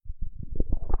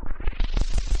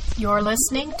You're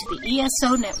listening to the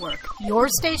ESO Network, your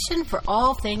station for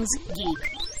all things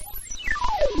geek.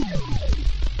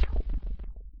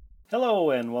 Hello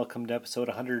and welcome to episode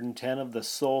 110 of the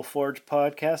Soul Forge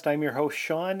podcast. I'm your host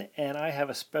Sean, and I have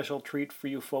a special treat for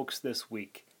you folks this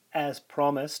week. As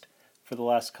promised, for the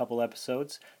last couple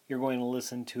episodes, you're going to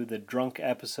listen to the drunk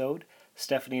episode.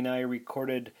 Stephanie and I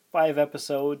recorded 5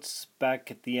 episodes back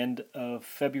at the end of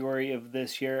February of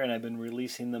this year, and I've been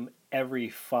releasing them every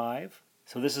 5.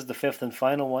 So this is the 5th and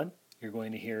final one. You're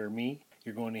going to hear me,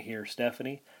 you're going to hear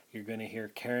Stephanie, you're going to hear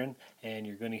Karen, and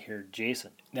you're going to hear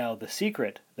Jason. Now the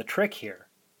secret, the trick here,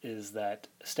 is that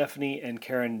Stephanie and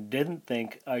Karen didn't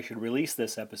think I should release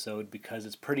this episode because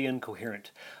it's pretty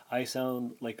incoherent. I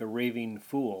sound like a raving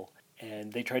fool,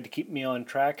 and they tried to keep me on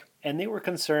track, and they were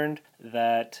concerned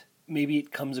that maybe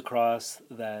it comes across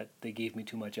that they gave me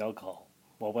too much alcohol.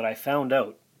 Well, what I found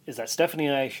out is that Stephanie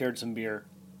and I shared some beer.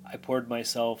 I poured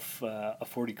myself a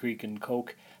 40 Creek and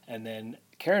Coke, and then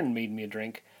Karen made me a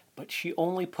drink, but she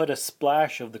only put a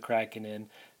splash of the Kraken in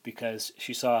because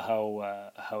she saw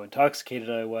how intoxicated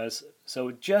I was,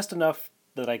 so just enough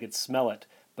that I could smell it,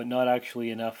 but not actually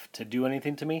enough to do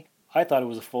anything to me. I thought it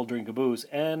was a full drink of booze,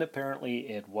 and apparently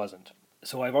it wasn't.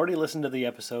 So I've already listened to the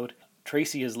episode.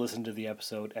 Tracy has listened to the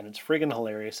episode, and it's friggin'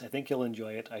 hilarious. I think you'll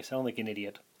enjoy it. I sound like an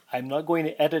idiot. I'm not going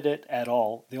to edit it at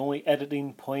all. The only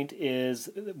editing point is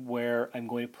where I'm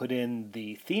going to put in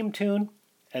the theme tune,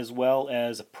 as well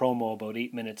as a promo about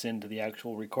 8 minutes into the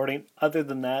actual recording. Other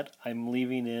than that, I'm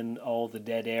leaving in all the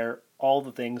dead air, all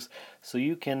the things, so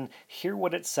you can hear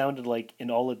what it sounded like in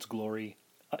all its glory,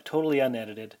 totally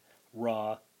unedited,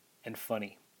 raw, and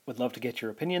funny. Would love to get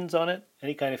your opinions on it.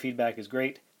 Any kind of feedback is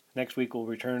great. Next week we'll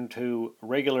return to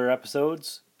regular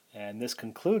episodes, and this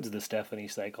concludes the Stephanie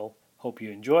cycle. Hope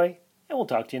you enjoy, and we'll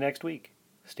talk to you next week.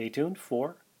 Stay tuned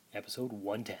for episode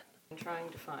 110. I'm trying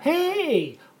to find.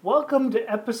 Hey! Welcome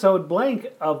to episode blank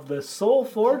of the Soul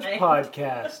Forge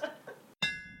podcast.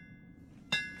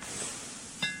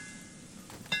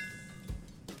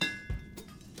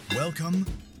 Welcome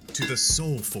to the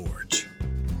Soul Forge,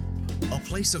 a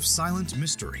place of silent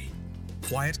mystery,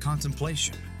 quiet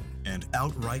contemplation, and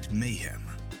outright mayhem.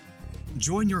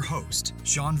 Join your host,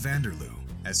 Sean Vanderloo,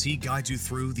 as he guides you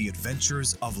through the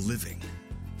adventures of living.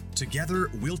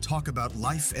 Together, we'll talk about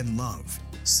life and love,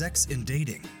 sex and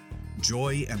dating,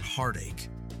 joy and heartache,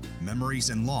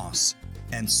 memories and loss,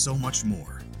 and so much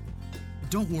more.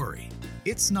 Don't worry,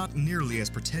 it's not nearly as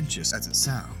pretentious as it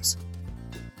sounds.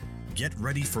 Get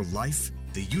ready for life,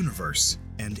 the universe,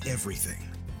 and everything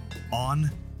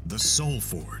on the Soul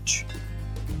Forge.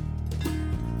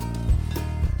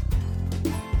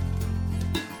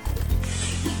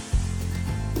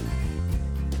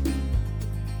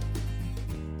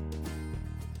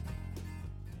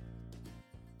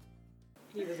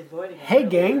 Hey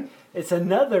gang, it's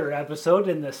another episode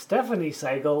in the Stephanie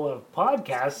cycle of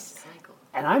podcasts,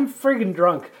 and I'm friggin'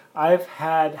 drunk. I've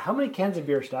had, how many cans of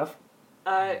beer, Steph?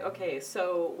 Okay,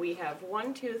 so we have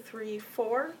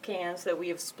 4 cans that we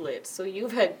have split. So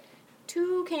you've had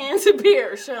 2 cans of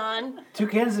beer, Sean. 2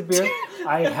 cans of beer.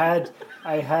 I had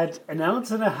 1.5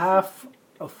 ounces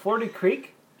of 40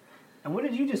 Creek. And what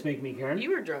did you just make me, Karen?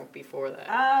 You were drunk before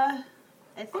that.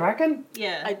 I think, Kraken?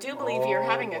 yeah. I do believe you're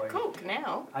having boy. a Coke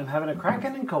now. I'm having a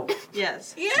Kraken and Coke.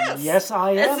 Yes. Yes. Yes,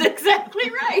 I am. That's exactly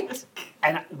right.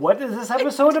 And what is this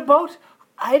episode about?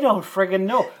 I don't friggin'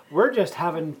 know. We're just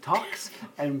having talks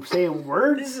and saying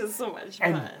words. This is so much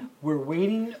and fun. we're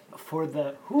waiting for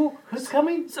the... Who's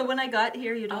coming? So when I got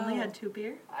here, you'd only had 2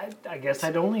 beer? I guess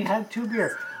I'd only had 2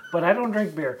 beer. But I don't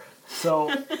drink beer.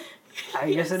 So...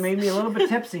 I guess it made me a little bit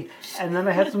tipsy, and then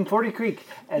I had some 40 Creek,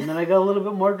 and then I got a little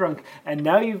bit more drunk, and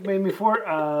now you've made me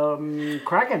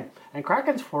Kraken, and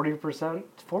Kraken's 40%,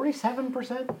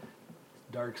 47%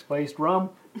 dark spiced rum.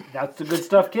 That's the good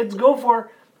stuff kids go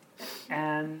for.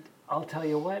 And I'll tell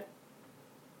you what,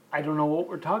 I don't know what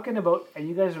we're talking about, and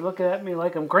you guys are looking at me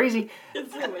like I'm crazy.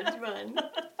 It's so much fun.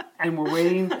 And we're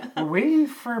waiting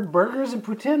for burgers and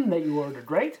poutine that you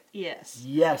ordered, right? Yes.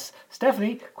 Yes.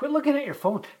 Stephanie, quit looking at your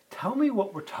phone. Tell me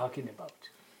what we're talking about.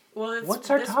 Well,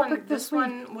 What's our topic this week?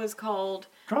 This one was called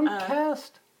Drunkcast.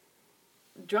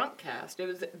 Drunkcast. It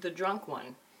was the drunk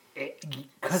one.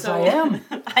 Because I am.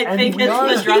 I think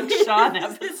it's the Drunk Sean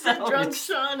episode. Drunk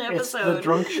Sean episode. It's the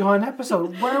Drunk Sean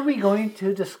episode. What are we going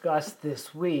to discuss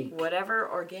this week? Whatever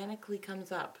organically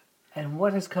comes up. And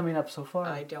what is coming up so far?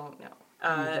 I don't know.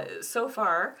 So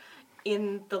far,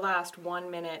 in the last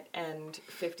 1 minute and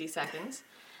 50 seconds,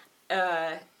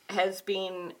 has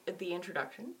been the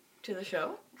introduction to the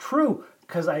show. True,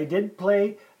 because I did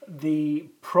play the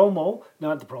promo,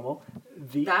 not the promo,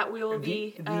 the that will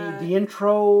be the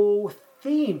intro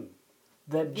theme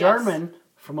that Jarman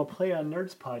from a Play on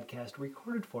Nerds podcast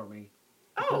recorded for me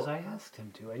because I asked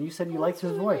him to. And you said you liked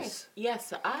his voice. Nice.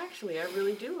 Yes, I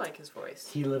really do like his voice.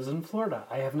 He lives in Florida.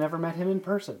 I have never met him in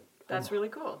person. That's really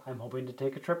cool. I'm hoping to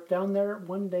take a trip down there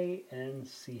one day and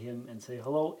see him and say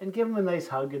hello and give him a nice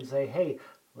hug and say, hey,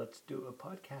 let's do a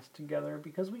podcast together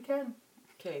because we can.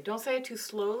 Okay, don't say it too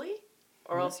slowly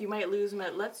or else you might lose him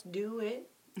at let's do it.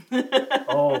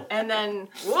 Oh. And then,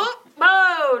 whoop,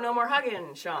 whoa, no more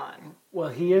hugging, Sean. Well,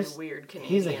 he is Weird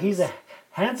Canadians. he's a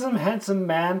handsome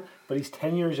man, but he's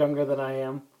 10 years younger than I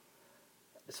am.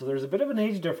 So there's a bit of an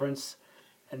age difference,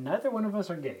 and neither one of us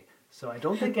are gay. So I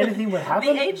don't think anything would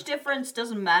happen. The age difference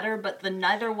doesn't matter, but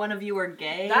neither one of you are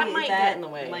gay. That might get in the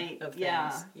way of things.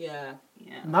 Yeah.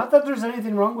 Yeah. Not that there's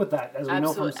anything wrong with that, as we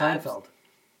know from Seinfeld.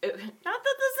 Not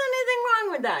that there's anything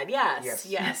wrong with that.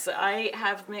 Yes. I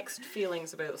have mixed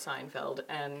feelings about Seinfeld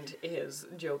and his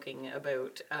joking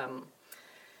about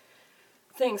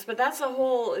things, but that's a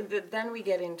whole. Then we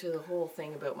get into the whole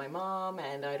thing about my mom,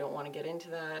 and I don't want to get into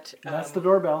that. That's the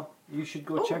doorbell. You should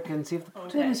go check and see if the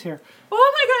Putin is here.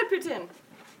 Oh my God, Putin!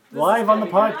 Live on the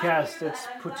podcast, it's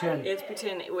Putin. It's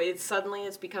Putin.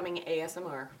 It's becoming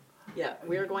ASMR. Yeah,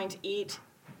 we're going to eat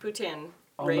Putin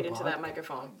right into that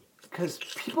microphone. Because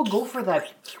people go for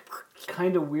that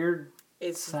kind of weird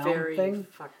sound very thing.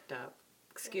 Fucked up.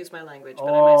 Excuse my language, but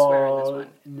I might swear on this one.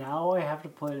 Now I have to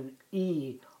put an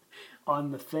E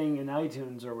on the thing in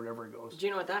iTunes or whatever it goes. Do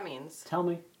you know what that means? Tell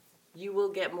me. You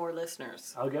will get more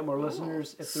listeners. I'll get more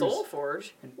listeners if Soul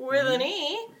Forge with an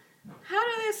E. How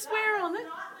do they swear on it?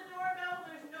 Not the doorbell.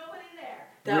 There's nobody there.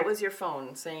 That was your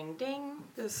phone saying, "Ding!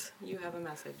 You have a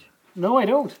message." No, I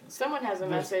don't. Someone has a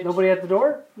message. Nobody at the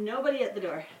door? Nobody at the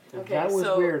door. Okay, that was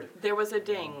so weird. There was a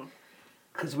ding.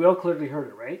 Because we all clearly heard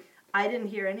it, right? I didn't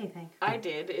hear anything. I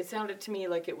did. It sounded to me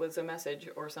like it was a message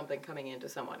or something coming into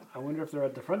someone. I wonder if they're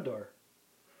at the front door.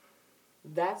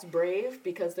 That's brave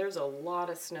because there's a lot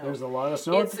of snow. There's a lot of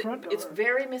snow at the front door. It's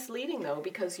very misleading though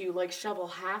because you like shovel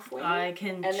halfway. I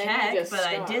can and then you check, just but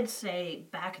stop. I did say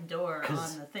back door on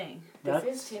the thing. This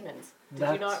is Timmins.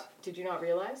 Did you not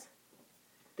realize?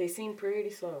 They seem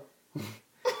pretty slow.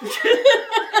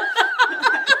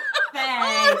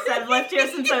 Thanks. I've lived here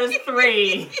since I was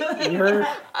 3.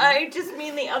 I just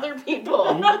mean the other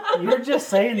people. You're just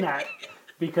saying that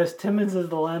because Timmins is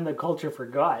the land that culture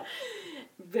forgot.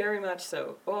 Very much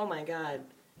so. Oh my God.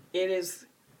 It is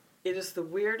the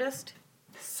weirdest,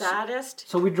 saddest,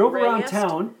 So we drove around grayest,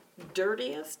 town.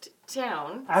 dirtiest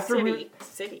town,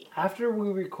 city. After we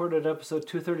recorded episode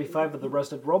 235 of the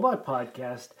Rusted Robot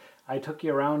podcast, I took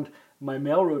you around my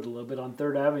mail route a little bit on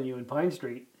 3rd Avenue and Pine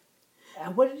Street.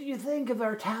 And what did you think of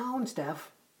our town,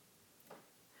 Steph?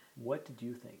 What did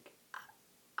you think?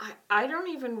 I don't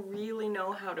even really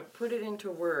know how to put it into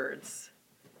words.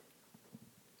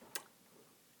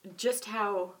 Just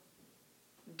how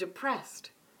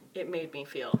depressed it made me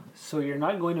feel. So you're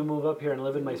not going to move up here and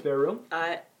live in my spare room?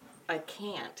 I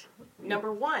can't.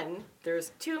 Number one, there are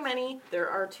too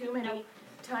many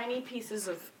tiny pieces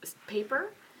of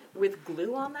paper with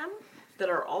glue on them that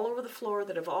are all over the floor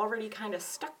that have already kind of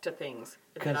stuck to things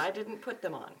that I didn't put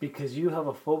them on. Because you have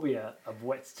a phobia of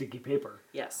wet, sticky paper.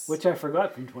 Yes. Which I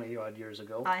forgot from 20-odd years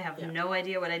ago. I have no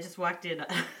idea what I just walked in.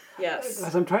 Yes.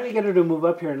 Because I'm trying to get her to move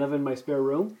up here and live in my spare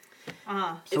room.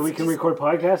 So we can record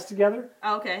podcasts together.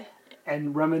 Oh, okay.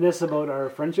 And reminisce about our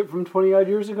friendship from 20-odd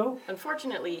years ago.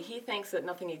 Unfortunately, he thinks that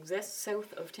nothing exists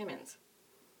south of Timmins.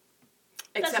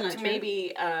 That's not Except true.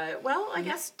 maybe, I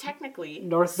guess technically,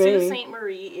 North Sault Bay. Ste.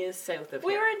 Marie is south of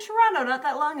We here. were in Toronto not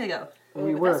that long ago.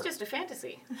 We But were. That's just a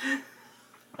fantasy.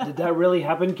 Did that really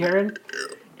happen, Karen?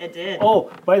 It did.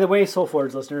 Oh, by the way,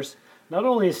 Soulforge listeners, not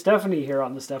only is Stephanie here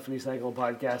on the Stephanie Cycle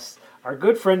podcast, our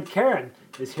good friend Karen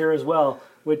is here as well,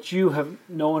 which you have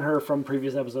known her from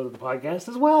previous episodes of the podcast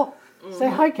as well. Say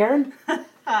hi, Karen.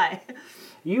 Hi.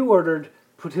 You ordered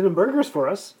poutine burgers for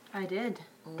us I did.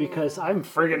 because I'm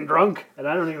friggin' drunk and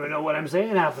I don't even know what I'm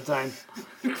saying half the time.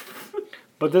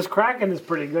 But this Kraken is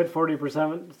pretty good,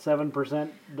 7%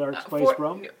 dark spice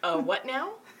rum. What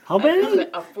now? How many?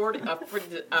 A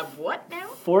what now?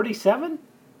 47?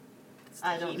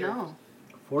 I don't know.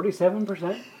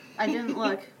 47%? I didn't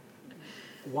look.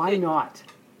 Why not?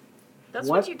 That's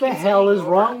What you the keep hell saying is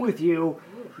over. wrong with you?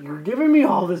 You're giving me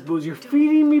all this booze. You're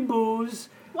feeding me booze.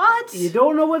 What? You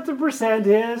don't know what the percent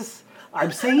is.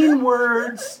 I'm saying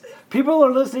words. People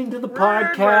are listening to the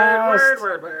podcast.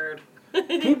 Word.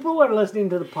 People are listening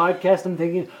to the podcast and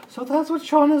thinking, so that's what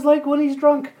Sean is like when he's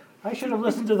drunk. I should have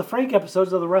listened to the Frank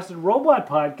episodes of the Rusted Robot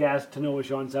podcast to know what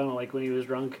Sean sounded like when he was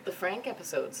drunk. The Frank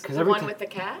episodes. 'Cause The every one ti- with the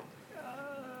cat?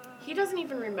 He doesn't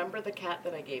even remember the cat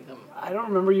that I gave him. I don't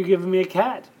remember you giving me a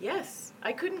cat. Yes,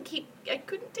 I couldn't take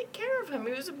care of him.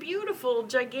 He was a beautiful,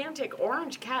 gigantic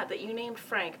orange cat that you named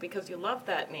Frank because you loved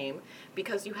that name,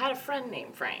 because you had a friend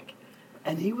named Frank.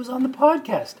 And he was on the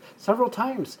podcast several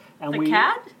times. And The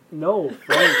cat? No,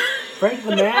 Frank. Frank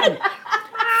the man.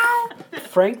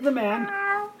 Frank the man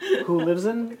who lives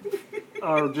in,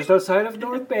 just outside of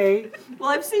North Bay. Well,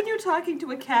 I've seen you talking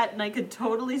to a cat, and I could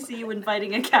totally see you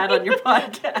inviting a cat on your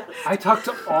podcast. I talked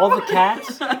to all the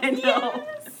cats. I know.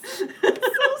 So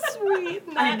sweet.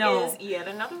 And I know. That is yet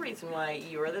another reason why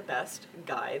you are the best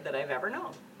guy that I've ever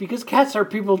known. Because cats are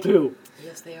people too.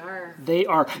 Yes, they are. They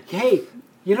are. Hey,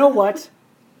 you know what?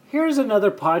 Here's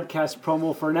another podcast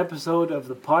promo for an episode of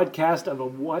the podcast of a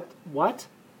what? What?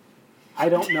 I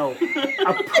don't know.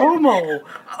 A promo.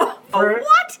 For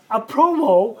what? A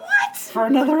promo. What? For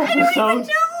another episode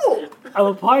No! of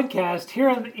a podcast here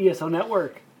on the ESO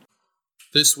Network.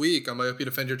 This week on Myopia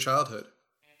Defend Your Childhood.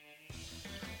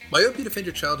 Myopia Defend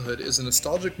Your Childhood is a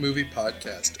nostalgic movie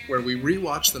podcast where we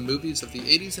rewatch the movies of the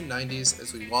 80s and 90s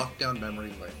as we walk down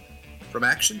memory lane. From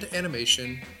action to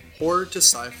animation, horror to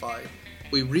sci-fi,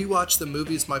 we rewatch the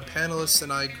movies my panelists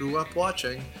and I grew up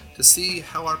watching to see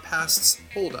how our pasts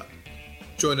hold up.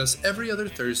 Join us every other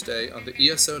Thursday on the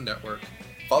ESO Network.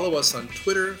 Follow us on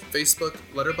Twitter, Facebook,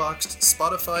 Letterboxd,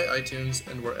 Spotify, iTunes,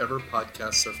 and wherever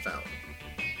podcasts are found.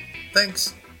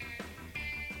 Thanks.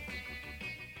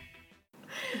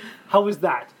 How was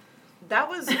that? That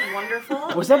was wonderful.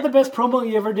 Was that the best promo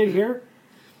you ever did here?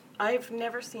 I've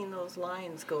never seen those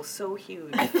lines go so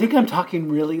huge. I think I'm talking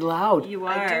really loud. You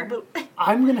I are. do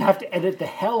I'm going to have to edit the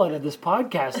hell out of this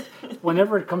podcast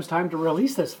whenever it comes time to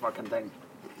release this fucking thing.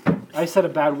 I said a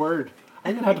bad word.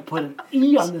 I'm going to have to put an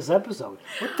E on this episode.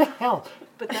 What the hell?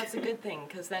 But that's a good thing,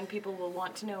 because then people will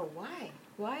want to know why.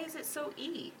 Why is it so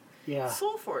E? Yeah.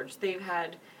 Soulforge, they've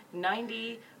had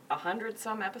 90, 100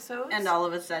 some episodes. And all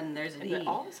of a sudden, there's an and E. then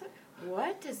all of a sudden,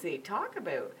 what does they talk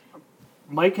about?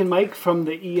 Mike and Mike from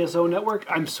the ESO Network.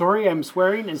 I'm sorry I'm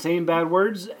swearing and saying bad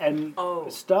words and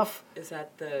stuff. Is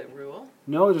that the rule?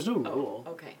 No, there's no rule.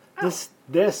 Okay.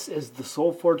 This is the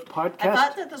Soulforge podcast. I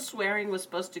thought that the swearing was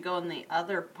supposed to go in the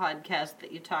other podcast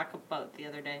that you talked about the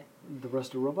other day. The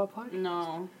Rusted Robot podcast?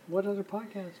 No. What other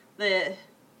podcast?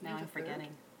 Now I'm forgetting.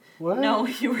 What? No,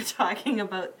 you were talking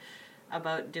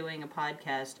about doing a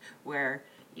podcast where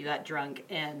you got drunk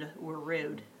and were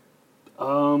rude.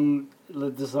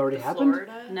 This already happened?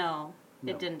 Florida? No,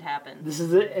 it didn't happen.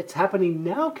 It's happening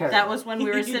now, Karen. That was when we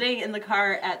were sitting in the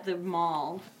car at the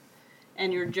mall,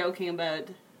 and you were joking about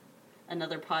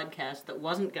another podcast that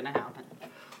wasn't going to happen.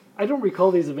 I don't recall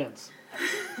these events.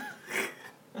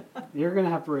 You're going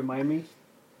to have to remind me,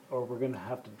 or we're going to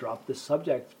have to drop this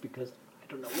subject because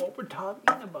I don't know what we're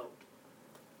talking about.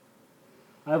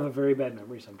 I have a very bad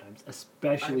memory sometimes,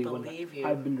 especially when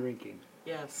I've been drinking.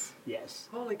 Yes. Yes.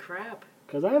 Holy crap.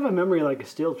 Because I have a memory like a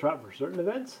steel trap for certain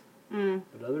events,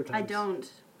 but other times... I don't.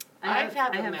 I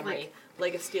have a memory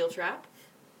like a steel trap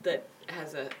that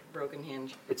has a broken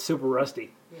hinge. It's super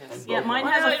rusty. Yes. Yeah, mine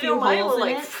Well, has a few mine holes will,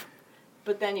 in like, it.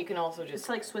 But then you can also just... It's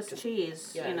like Swiss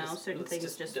cheese, yeah, you know, certain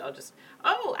things I'll just...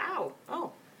 Oh, ow.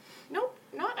 Oh. Nope,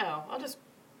 not ow. I'll just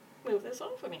move this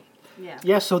off of me. Yeah.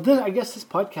 Yeah, so I guess this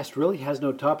podcast really has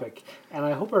no topic, and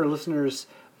I hope our listeners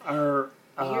are...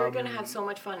 You're going to have so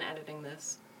much fun editing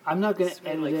this. I'm not going It's to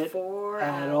been edit like it 4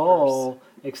 at hours. all,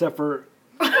 except for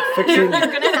fixing... You're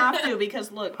gonna have to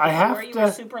because look, I have before you to-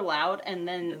 were super loud and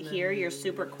then here you're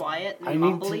super quiet and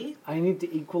mumbly. I need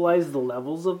to equalize the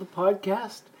levels of the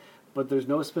podcast, but there's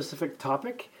no specific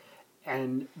topic.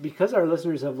 And because our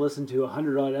listeners have listened to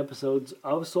 100 odd episodes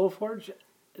of Soulforge,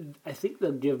 I think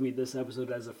they'll give me this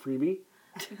episode as a freebie.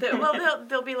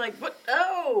 They'll be like, "What?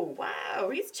 Oh, wow!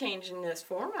 He's changing this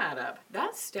format up."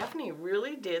 That Stephanie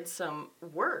really did some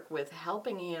work with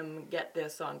helping him get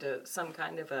this onto some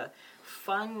kind of a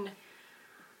fun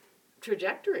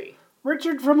trajectory.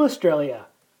 Richard from Australia.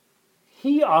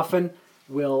 He often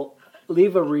will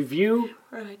leave a review.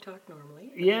 Where I talk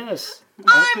normally. Yes.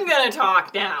 I'm gonna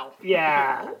talk now.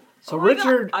 Yeah. So Oh,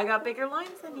 Richard... I got bigger lines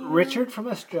than you. Richard from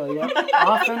Australia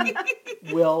often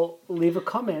will leave a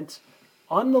comment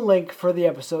on the link for the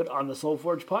episode on the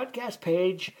Soulforge podcast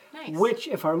page, Nice. which,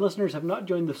 if our listeners have not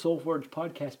joined the Soulforge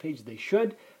podcast page, they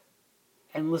should,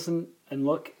 and listen and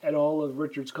look at all of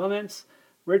Richard's comments.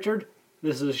 Richard,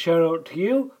 this is a shout out to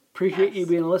you. Appreciate you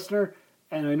being a listener,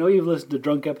 and I know you've listened to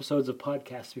drunk episodes of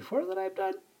podcasts before that I've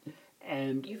done,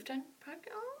 and You've done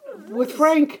podcast. with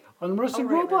Frank on Rusted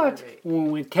right, Robot right. when we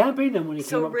went camping and when he came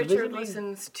So up to visit Richard me.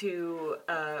 listens to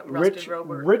Rusted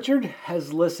Robot. Richard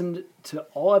has listened to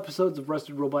all episodes of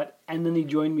Rusted Robot, and then he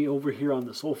joined me over here on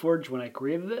the Soulforge when I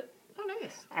created it.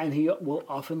 Nice. And he will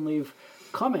often leave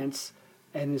comments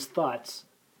and his thoughts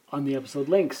on the episode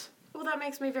links. Well, that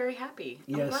makes me very happy.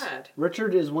 I'm Yes. glad.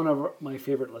 Richard is one of my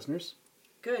favorite listeners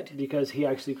Good. because he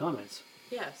actually comments.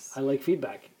 Yes. I like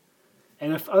feedback.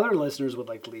 And if other listeners would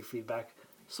like to leave feedback,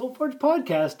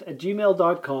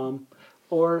 soulforgepodcast@gmail.com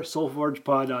or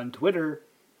soulforgepod on Twitter.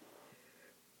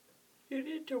 You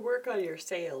need to work on your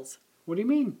sales. What do you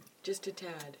mean? Just a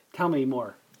tad. Tell me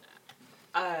more.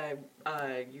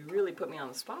 You really put me on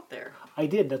the spot there. I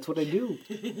did. That's what I do.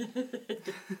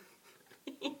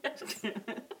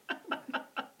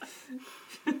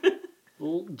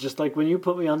 Well, just like when you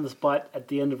put me on the spot at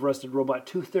the end of Rusted Robot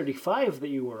 235 that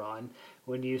you were on,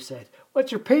 when you said,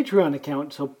 "What's your Patreon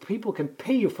account so people can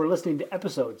pay you for listening to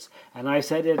episodes?" And I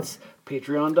said it's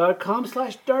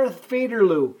patreon.com/Darth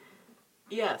Vaderloo.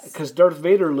 Yes. Because Darth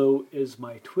Vaderloo is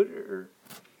my Twitter,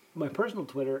 my personal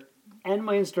Twitter, and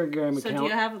my Instagram So account. do you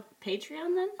have a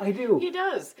Patreon then? I do. He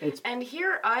does. It's- And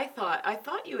here I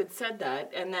thought you had said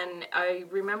that, and then I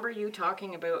remember you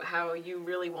talking about how you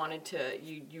really wanted to,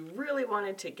 you really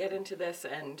wanted to get into this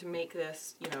and to make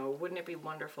this, wouldn't it be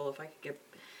wonderful if I could get,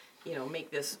 make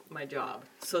this my job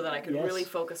so that I could Yes. really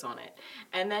focus on it.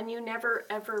 And then you never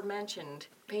ever mentioned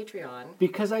Patreon.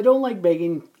 Because I don't like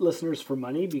begging listeners for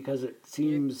money because it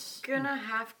seems Gonna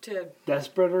have to,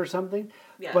 desperate or something.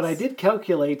 yes. But I did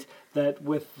calculate that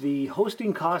with the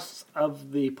hosting costs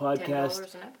of the podcast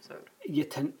 $10 an episode.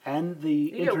 and the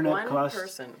You get internet one costs,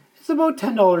 person. it's about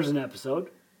 $10 an episode.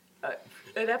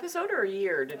 An episode or a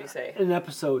year, did he say? An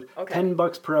episode. Okay.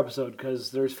 $10 per episode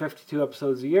because there's 52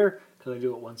 episodes a year because I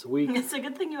do it once a week. It's a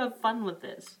good thing you have fun with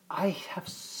this. I have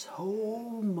so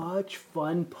much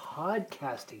fun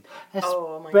podcasting,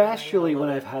 Oh, my God, I especially love when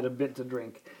it. I've had a bit to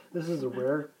drink. This is a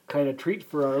rare kind of treat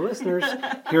for our listeners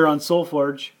here on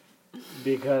Soulforge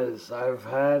because I've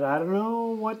had, I don't know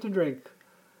what to drink.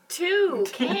 2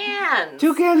 cans.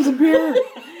 2 cans of beer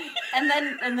And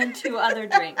then 2 other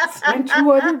drinks. and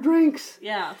 2 other drinks.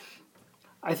 Yeah.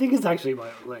 I think it's actually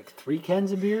about like 3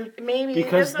 cans of beer. Maybe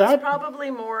Because this is that-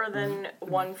 probably more than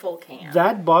 1 full can.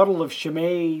 That bottle of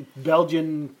Chimay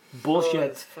Belgian Oh, bullshit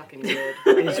it's fucking good.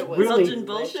 is It was really Belgian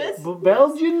bullshit?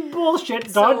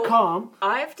 BelgianBullshit.com. So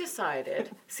I've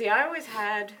decided. See, I always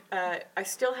had. I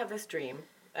still have this dream,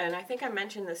 and I think I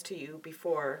mentioned this to you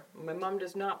before. My mom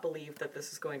does not believe that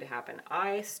this is going to happen.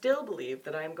 I still believe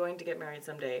that I am going to get married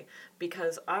someday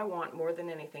because I want more than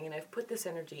anything, and I've put this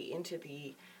energy into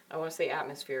the. I want to say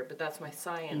atmosphere, but that's my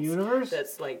science. Universe?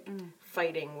 That's like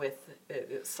fighting with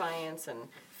science and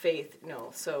faith. No,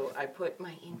 so I put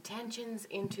my intentions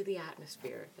into the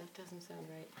atmosphere. That doesn't sound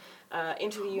right.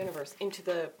 Into the universe, into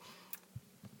the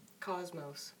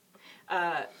cosmos.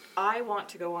 I want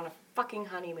to go on a fucking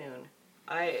honeymoon.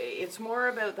 It's more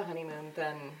about the honeymoon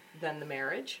than the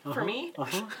marriage for me. Well,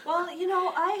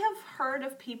 I have heard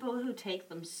of people who take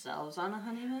themselves on a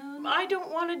honeymoon. I don't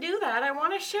want to do that. I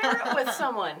want to share it with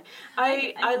someone.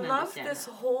 I can love understand this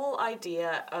that. whole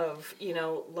idea of,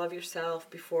 love yourself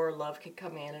before love can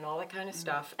come in and all that kind of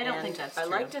stuff. I don't And think that's I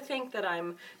true. like to think that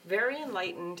I'm very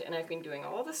enlightened and I've been doing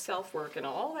all the self-work and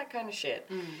all that kind of shit.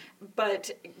 But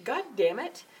god damn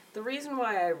it, the reason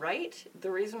why I write,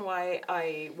 the reason why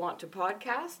I want to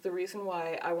podcast, the reason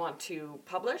why I want to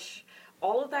publish,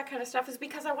 all of that kind of stuff is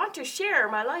because I want to share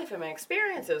my life and my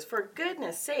experiences. For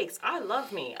goodness sakes, I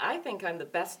love me. I think I'm the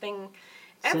best thing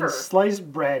ever. Since sliced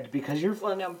bread because you're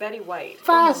Well, no, Betty White.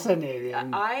 fascinating.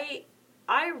 I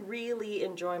really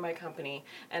enjoy my company,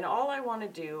 and all I want to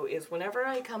do is whenever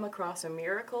I come across a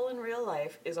miracle in real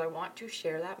life is I want to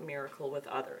share that miracle with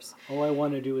others. All I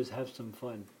want to do is have some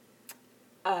fun.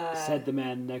 Said the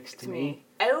man next to me.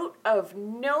 Out of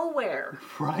nowhere.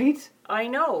 Right? I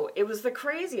know. It was the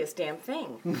craziest damn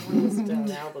thing. I want to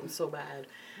an album so bad.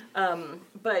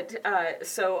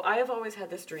 So I have always had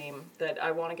this dream that I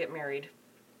want to get married,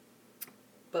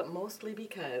 but mostly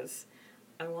because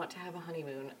I want to have a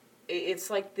honeymoon. It's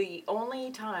like the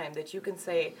only time that you can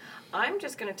say, I'm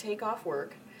just going to take off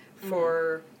work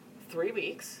for 3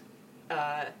 weeks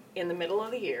in the middle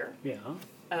of the year. Yeah.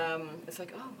 It's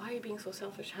like, oh, why are you being so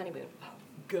selfish? Honeymoon. Oh,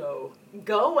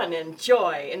 go and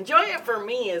enjoy it for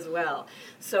me as well.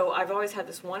 So I've always had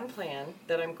this one plan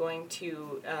that I'm going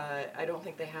to, I don't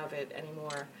think they have it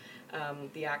anymore,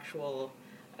 the actual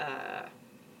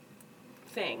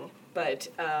thing, but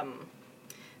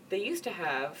they used to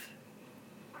have,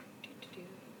 I'm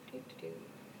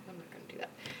not going to do that.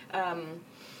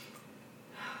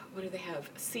 What do they have?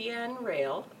 CN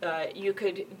Rail.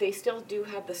 They still do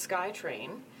have the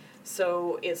SkyTrain,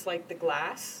 so it's like the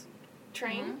glass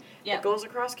train Yeah. that goes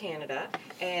across Canada,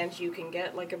 and you can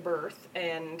get like a berth,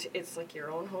 and it's like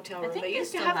your own hotel room. think They they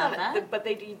used to still have have that. but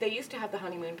they used to have the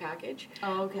honeymoon package,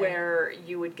 Oh, okay. where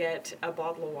you would get a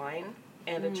bottle of wine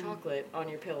and a chocolate on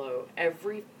your pillow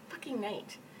every fucking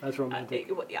night. That's romantic.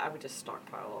 I would just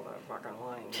stockpile all that fucking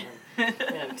wine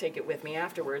and take it with me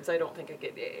afterwards. I don't think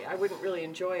I wouldn't really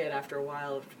enjoy it after a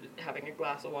while of having a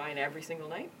glass of wine every single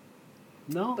night.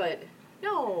 No. But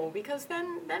no, because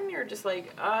then you're just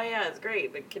like, oh yeah, it's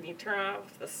great, but can you turn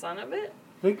off the sun a bit?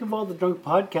 Think of all the drunk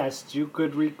podcasts you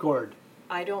could record.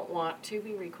 I don't want to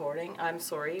be recording. I'm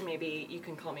sorry. Maybe you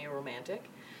can call me a romantic,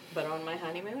 but on my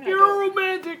honeymoon, You're a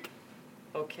romantic.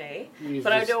 Okay, You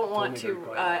but I just don't told want me to. to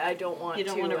record. I don't want. You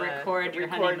don't to, want to record your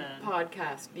honeymoon.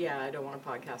 Podcast. Yeah, I don't want to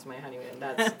podcast my honeymoon.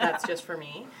 That's just for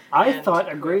me. I And thought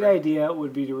a great whoever- idea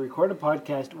would be to record a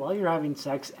podcast while you're having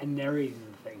sex and narrating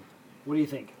the thing. What do you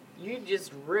think? You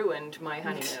just ruined my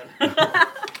honeymoon.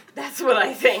 That's what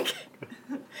I think.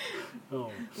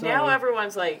 Oh, Now sorry.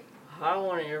 everyone's like, I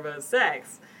want to hear about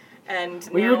sex, and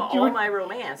Well, now you all were- my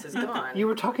romance is gone. You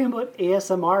were talking about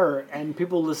ASMR and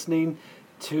people listening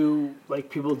to like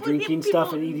people drinking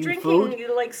stuff and eating drinking, food.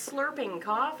 like slurping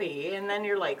coffee, and then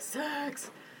you're like,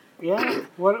 sex Yeah.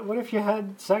 What if you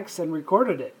had sex and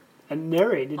recorded it and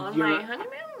narrated on your? my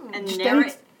honeymoon. And Just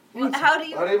narrate. thanks. How do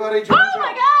you? Buddy, buddy, Oh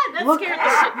my God! That Look- scared the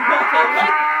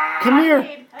shit. Come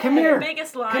here. Come here.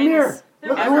 Biggest lines. Come here.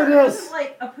 Look who it There is. wasn't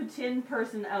like a Putin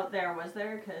person out there, was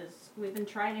there? Because we've been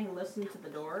trying to listen to the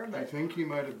door, I but think he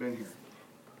might have been here.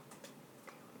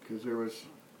 Because there was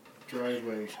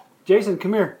driveways. Jason,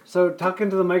 come here. So talk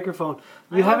into the microphone.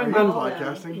 You I haven't don't been. know.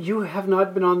 Podcasting. You have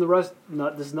not been on the Rust.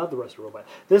 Not this is not the Rust Robot.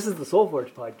 This is the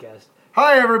Soulforge podcast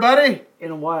Hi, everybody.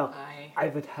 in a while. Hi.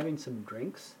 I've been having some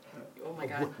drinks. Oh my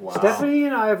God. Wow. Stephanie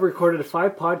and I have recorded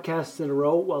 5 podcasts in a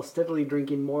row while steadily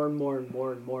drinking more and more and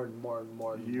more and more and more and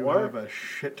more and You more. have a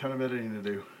shit ton of editing to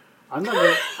do. I'm not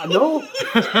gonna, no.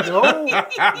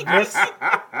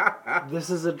 This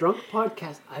is a drunk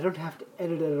podcast. I don't have to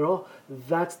edit it at all.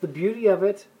 That's the beauty of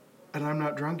it. And I'm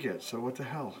not drunk yet, so what the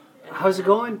hell? How's it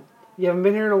going? You haven't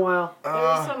been here in a while.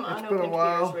 There's some it's been a unopened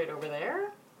while. beers right over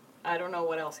there. I don't know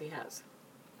what else he has.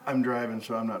 I'm driving,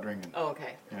 so I'm not drinking. Oh,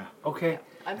 okay. Yeah. Okay.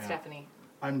 I'm Stephanie.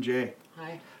 I'm Jay.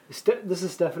 Hi. This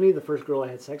is Stephanie, the first girl I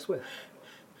had sex with.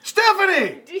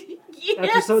 Stephanie! Yes.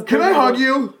 Episode Can I 31 hug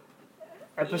you?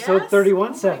 Episode Yes. 31,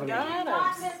 Oh my Stephanie. God,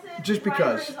 I'm Just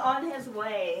because. Driver's on his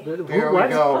way. Who- There what?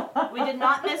 we go. We did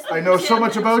not miss. The I know so Putin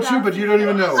much about you, stuff. but you don't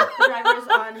even know. The driver's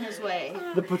on his way.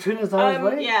 The platoon is on his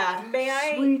way? Yeah. May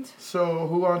I? Sweet. So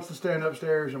who wants to stand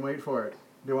upstairs and wait for it?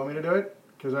 Do you want me to do it?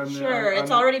 Because I'm Sure, I'm-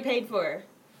 it's already paid for.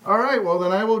 All right, well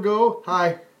then I will go.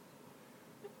 Hi.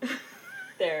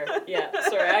 There. Yeah.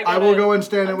 Sorry. I will go and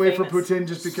stand and I'm wait for famous. Putin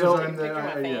just because So- I'm the Picture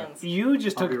my yeah. fans. You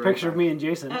just I'll took be a right picture of back. me and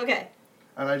Jason. Okay.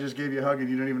 And I just gave you a hug and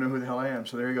you don't even know who the hell I am.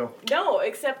 So there you go. No,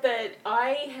 except that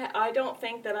I don't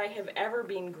think that I have ever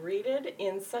been greeted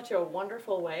in such a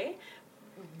wonderful way.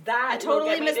 That I will totally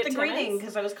get me missed to the greeting Timmins.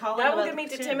 because I was calling. That will about get me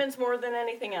to the Timmins more than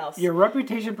anything else. Your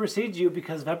reputation precedes you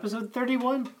because of episode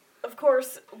 31. Of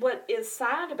course, what is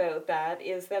sad about that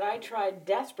is that I tried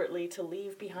desperately to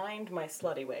leave behind my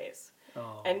slutty ways.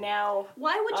 Oh. And now,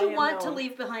 Why would I you am want to known.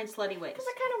 leave behind slutty ways? because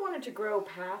I kind of wanted to grow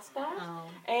past that. Oh.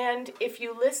 And if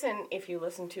you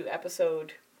listen to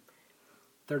episode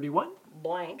 31?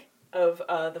 blank of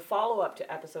the follow-up to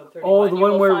episode 31, Oh, the you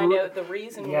one will where find Ru- out the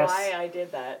reason Yes. why I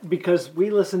did that. Because we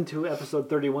listened to episode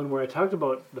 31 where I talked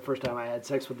about the first time I had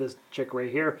sex with this chick right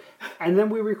here. And then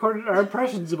we recorded our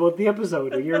impressions about the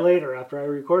episode a year later after I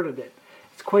recorded it.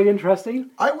 It's quite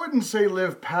interesting. I wouldn't say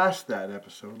live past that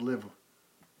episode. Live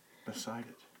beside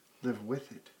it. Live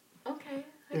with it. Okay.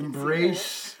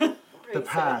 Embrace the Embrace it.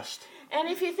 past. And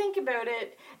if you think about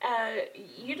it,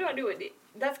 you don't do it.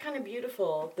 That's kind of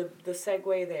beautiful, the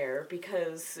segue there,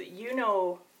 because you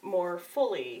know more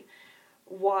fully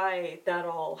why that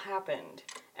all happened.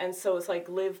 And so it's like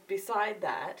live beside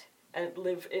that and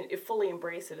fully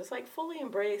embrace it. It's like fully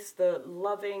embrace the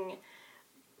loving,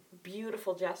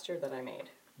 beautiful gesture that I made.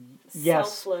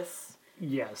 Yes. Selfless,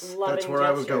 Yes. loving That's where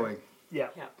I was gesture. going. Yeah.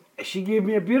 Yeah. She gave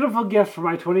me a beautiful gift for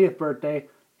my 20th birthday.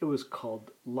 It was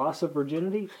called Loss of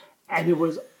Virginity. And it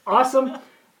was awesome.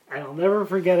 And I'll never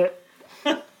forget it.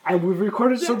 And we've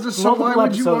recorded So multiple why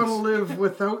would you want to episodes. live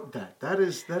without that? That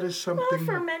is something. Well,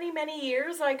 for many, many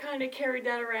years, I kind of carried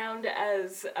that around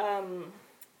as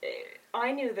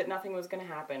I knew that nothing was going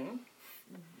to happen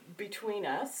between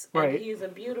us. Right. And he's a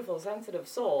beautiful, sensitive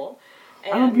soul.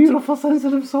 And I'm a beautiful,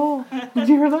 sensitive soul. Did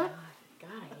you hear that? God,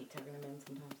 I hate talking to men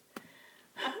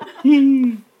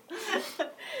sometimes.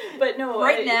 But no,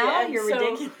 Right now, and you're so-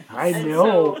 ridiculous. I and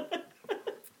know. so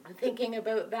thinking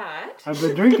about that. I've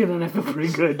been drinking and I feel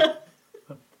pretty good.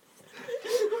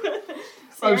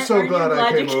 I'm so Aren't you glad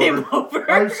I you came over.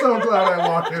 I'm so glad I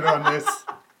walked in on this.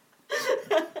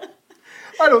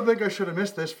 I don't think I should have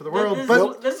missed this for the world,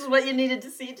 but This is what you needed to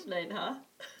see tonight, huh?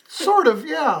 sort of,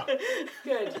 yeah.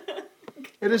 Good.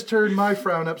 It has turned my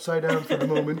frown upside down for the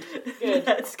moment. Good.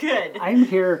 That's good. I'm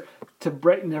here to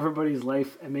brighten everybody's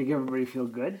life and make everybody feel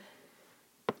good.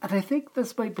 And I think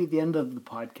this might be the end of the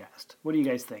podcast. What do you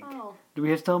guys think? Oh. Do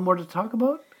we still have more to talk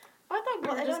about? I thought we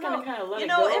were I just don't going to know. kind of let You it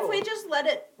know, go. if we just let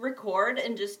it record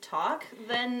and just talk,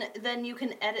 then you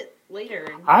can edit later.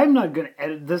 I'm not going to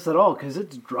edit this at all because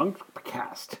it's drunk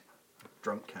cast.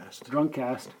 Drunk cast. Drunk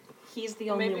cast. He's the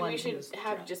only Maybe one we should who's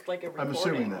have drunk. just like a recording. I'm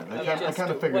assuming that. I of kind just of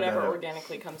figured that whatever out.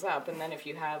 organically comes up, and then if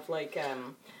you have like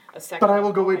a second. But I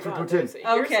will go oh wait my for God, Putin.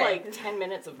 Here's Okay. like 10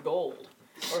 minutes of gold.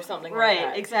 Or something Right, like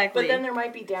that. exactly. But then there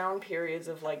might be down periods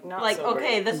of like not Like, so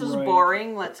okay, great. this is Right.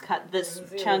 boring. Let's cut this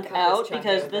Let's see, chunk cut this out chunk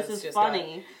because out. this That's is just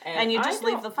funny, that. and you I just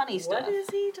leave don't- the funny stuff. What is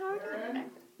he talking about?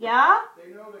 Yeah,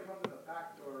 They know they come to the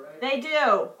back door, right? they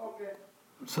do. Okay.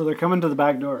 So they're coming to the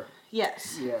back door.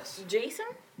 Yes. Yes. Jason?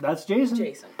 That's Jason.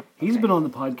 Jason. He's been on the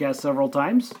podcast several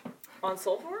times. On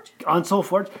Soulforge? On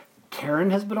Soulforge. Karen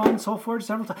has been on Soulforge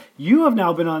several times. You have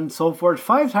now been on Soulforge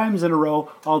 5 times in a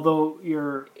row, although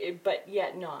you're But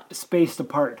yet not. spaced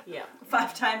apart. Yeah.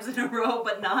 5 times in a row,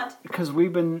 but not. Because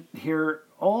we've been here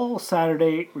all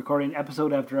Saturday recording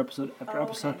episode after episode after Oh,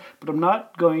 episode. okay. But I'm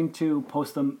not going to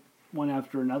post them one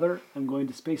after another. I'm going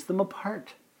to space them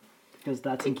apart. Because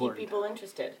that's To important. keep people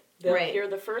interested. They'll Right. hear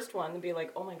the first one and be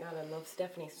like, oh my God, I love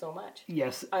Stephanie so much.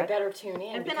 Yes. I better tune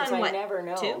in I've been because on, I what, never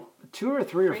know. 2? 2 or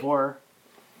 3 or 3? 4.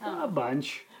 A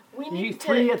bunch. We You, need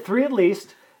three at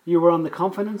least. You were on the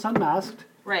Confidence Unmasked.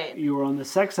 Right. You were on the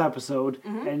Sex episode.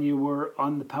 Mm-hmm. And you were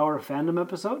on the Power of Fandom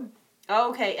episode. Oh,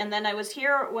 okay, and then I was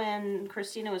here when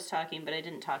Christina was talking, but I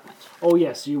didn't talk much. Oh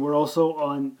yes, you were also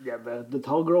on the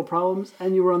Tall Girl Problems.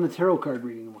 And you were on the Tarot Card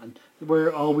reading one.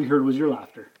 Where all we heard was your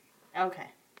laughter. Okay.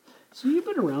 So you've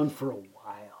been around for a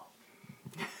while.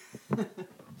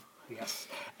 Yes.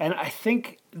 And I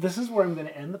think this is where I'm going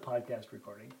to end the podcast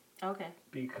recording. Okay.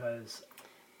 Because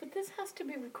But this has to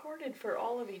be recorded for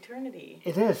all of eternity.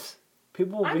 it is.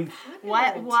 People will I'm be...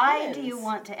 Why do you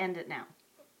want to end it now?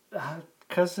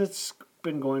 Because it's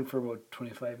been going for about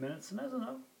 25 minutes, and I don't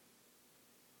know.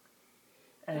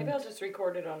 Maybe And I'll just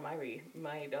record it on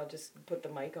I'll just put the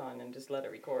mic on and just let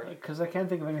it record. because I can't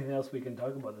think of anything else we can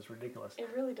talk about that's ridiculous. It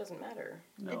really doesn't matter.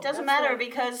 No. It doesn't That's matter like-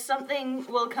 because something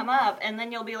will come up and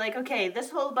then you'll be like, okay,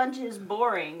 this whole bunch is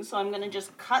boring, so I'm going to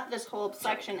just cut this whole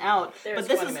section out. There's But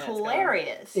this 20 is minutes gone.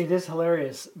 hilarious. It is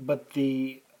hilarious, but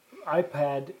the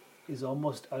iPad is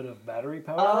almost out of battery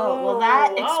power. Oh, well,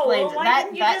 that explains it. Why That-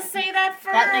 didn't you that- just say that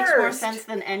first? That makes more sense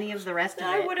than any of the rest of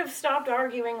I it. would have stopped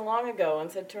arguing long ago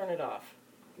and said turn it off.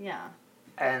 Yeah.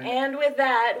 And with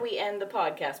that, we end the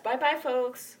podcast. Bye-bye,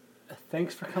 folks.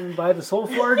 Thanks for coming by the Soul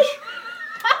Forge.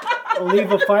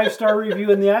 Leave a 5-star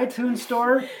review in the iTunes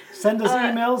store. Send us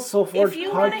emails, if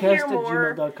you wanna hear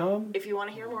soulforgepodcast@gmail.com. If you want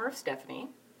to hear more of Stephanie,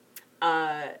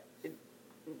 pay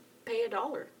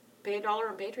 $1. Pay $1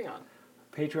 on Patreon.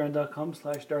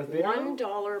 Patreon.com/Darth Vader.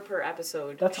 $1 per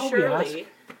episode. That's all we Surely,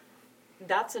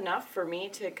 that's enough for me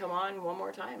to come on one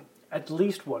more time. At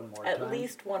least one more time. At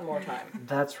least one more time.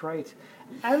 That's right.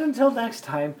 And until next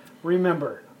time,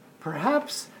 remember,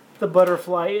 perhaps the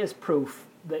butterfly is proof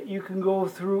that you can go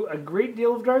through a great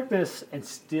deal of darkness and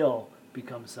still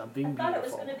become something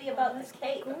beautiful. be about this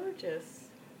cake. Gorgeous.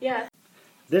 Yeah.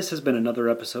 This has been another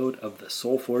episode of the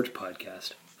Soul Forge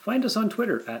Podcast. Find us on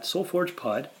Twitter at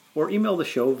SoulForgePod or email the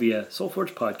show via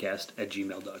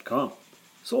soulforgepodcast@gmail.com.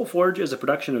 Soul Forge is a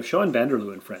production of Sean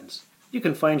Vanderloo and Friends. You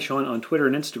can find Sean on Twitter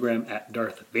and Instagram at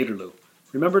Darth Vaderloo.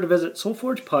 Remember to visit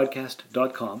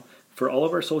soulforgepodcast.com for all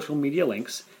of our social media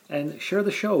links and share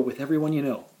the show with everyone you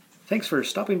know. Thanks for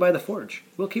stopping by the Forge.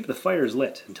 We'll keep the fires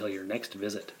lit until your next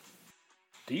visit.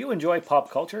 Do you enjoy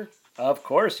pop culture? Of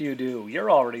course you do.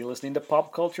 You're already listening to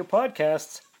Pop Culture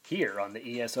Podcasts here on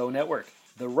the ESO Network.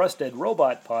 The Rusted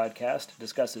Robot Podcast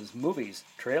discusses movies,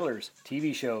 trailers,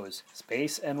 TV shows,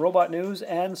 space and robot news,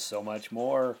 and so much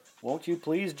more. Won't you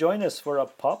please join us for a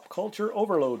pop culture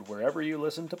overload wherever you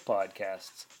listen to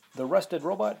podcasts?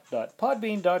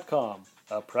 TheRustedRobot.podbean.com,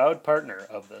 a proud partner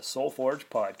of the Soul Forge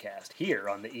Podcast here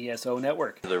on the ESO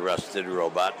Network. The Rusted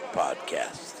Robot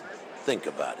Podcast. Think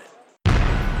about it.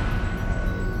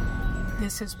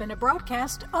 This has been a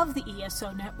broadcast of the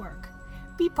ESO Network.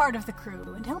 Be part of the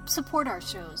crew and help support our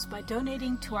shows by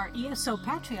donating to our ESO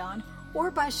Patreon or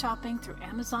by shopping through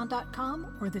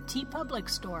Amazon.com or the TeePublic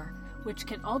store, which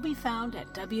can all be found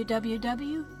at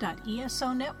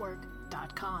www.esonetwork.com.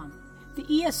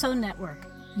 The ESO Network,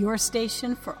 your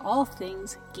station for all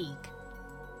things geek.